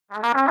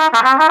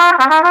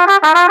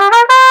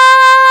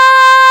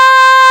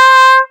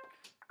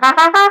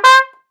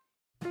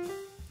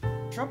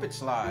Trumpet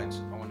slides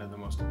are one of the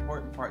most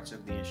important parts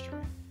of the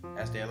instrument,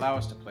 as they allow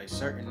us to play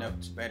certain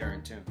notes better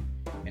in tune.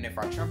 And if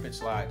our trumpet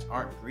slides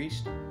aren't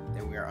greased,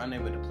 then we are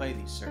unable to play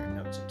these certain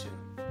notes in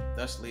tune,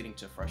 thus leading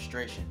to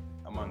frustration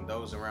among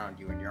those around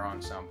you in your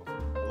ensemble.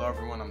 Hello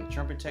everyone, I'm the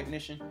trumpet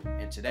technician,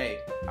 and today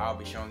I'll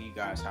be showing you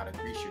guys how to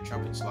grease your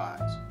trumpet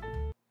slides.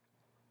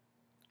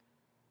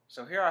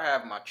 So here I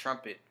have my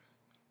trumpet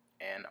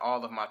and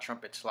all of my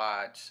trumpet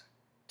slides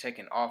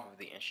taken off of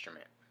the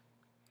instrument.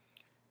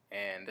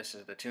 And this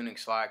is the tuning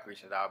slide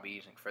grease that I'll be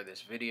using for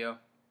this video.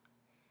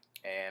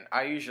 And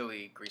I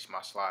usually grease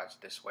my slides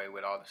this way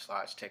with all the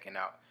slides taken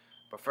out.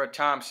 But for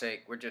time's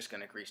sake, we're just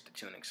going to grease the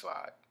tuning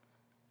slide.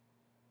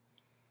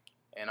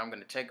 And I'm going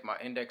to take my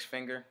index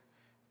finger,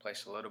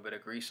 place a little bit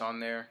of grease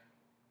on there,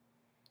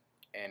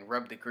 and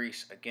rub the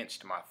grease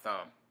against my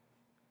thumb.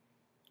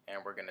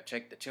 And we're going to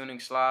take the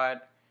tuning slide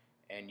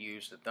and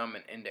use the thumb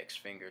and index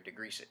finger to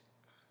grease it.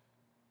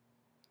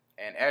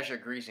 And as you're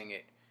greasing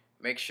it,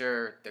 make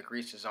sure the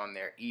grease is on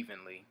there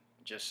evenly,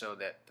 just so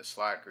that the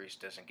slide grease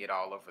doesn't get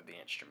all over the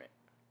instrument.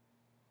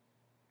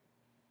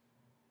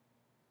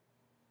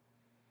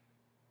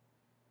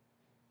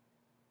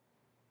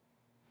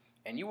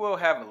 And you will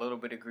have a little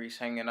bit of grease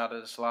hanging out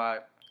of the slide.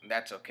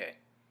 That's okay.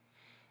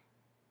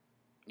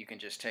 You can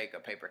just take a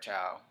paper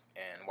towel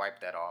and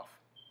wipe that off.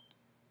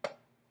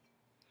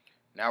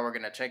 Now we're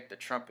going to take the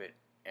trumpet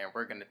and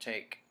we're going to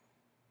take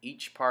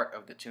each part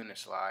of the tuning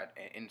slide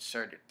and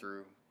insert it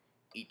through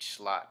each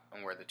slot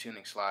and where the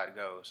tuning slide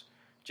goes,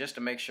 just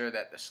to make sure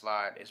that the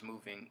slide is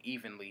moving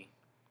evenly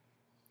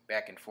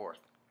back and forth.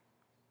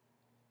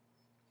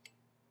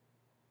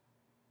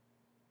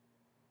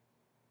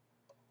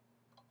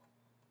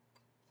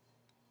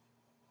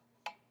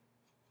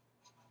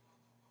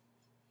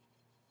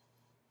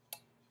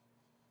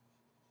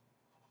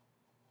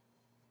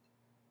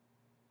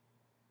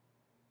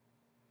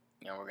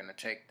 Now we're going to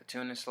take the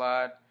tuning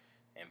slide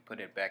and put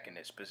it back in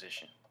its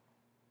position.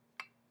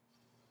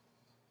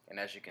 And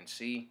as you can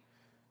see,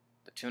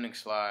 the tuning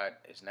slide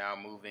is now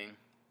moving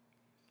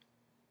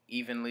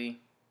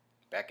evenly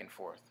back and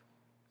forth.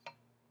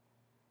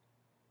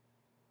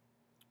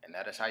 And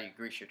that is how you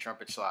grease your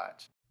trumpet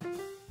slides.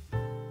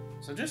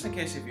 So just in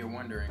case if you're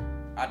wondering,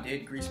 I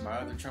did grease my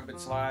other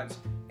trumpet slides,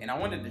 and I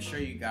wanted to show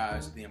you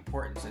guys the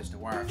importance as to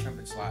why our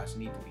trumpet slides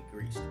need to be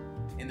greased.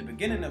 In the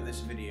beginning of this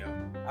video,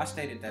 I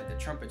stated that the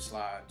trumpet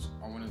slides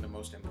are one of the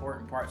most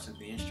important parts of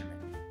the instrument,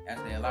 as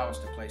they allow us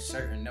to play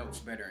certain notes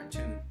better in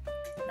tune.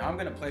 Now I'm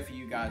going to play for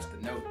you guys the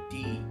note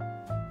D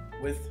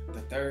with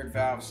the third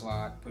valve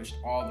slide pushed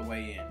all the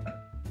way in.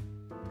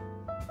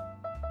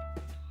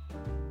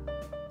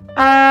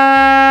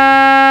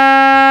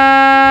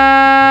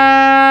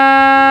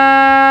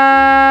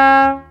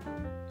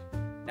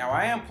 Now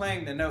I am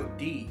playing the note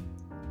D,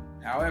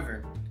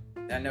 however,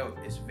 that note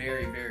is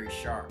very, very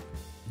sharp.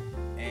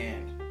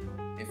 And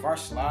if our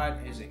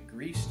slide isn't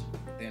greased,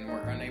 then we're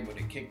unable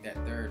to kick that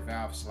third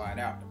valve slide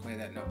out to play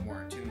that note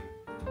more in tune.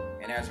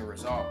 And as a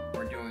result,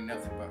 we're doing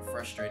nothing but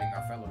frustrating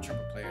our fellow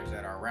trumpet players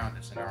that are around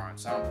us in our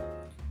ensemble.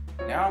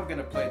 Now I'm going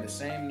to play the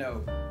same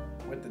note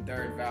with the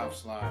third valve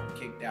slide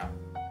kicked out.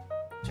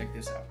 Check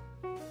this out.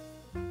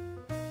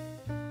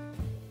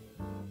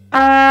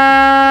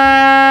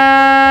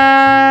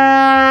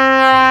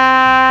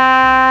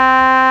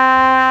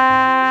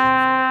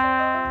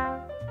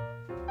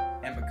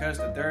 And because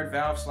the third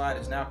valve slide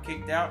is now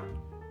kicked out,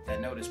 that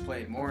note is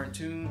played more in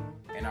tune,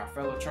 and our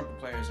fellow trumpet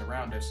players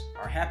around us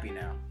are happy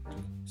now.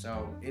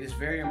 So it is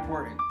very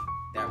important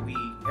that we,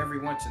 every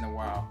once in a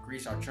while,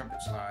 grease our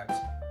trumpet slides.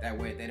 That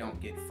way they don't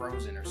get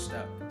frozen or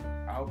stuck.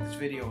 I hope this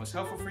video was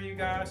helpful for you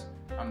guys.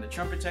 I'm the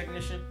trumpet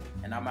technician,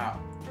 and I'm out.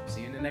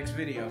 See you in the next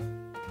video.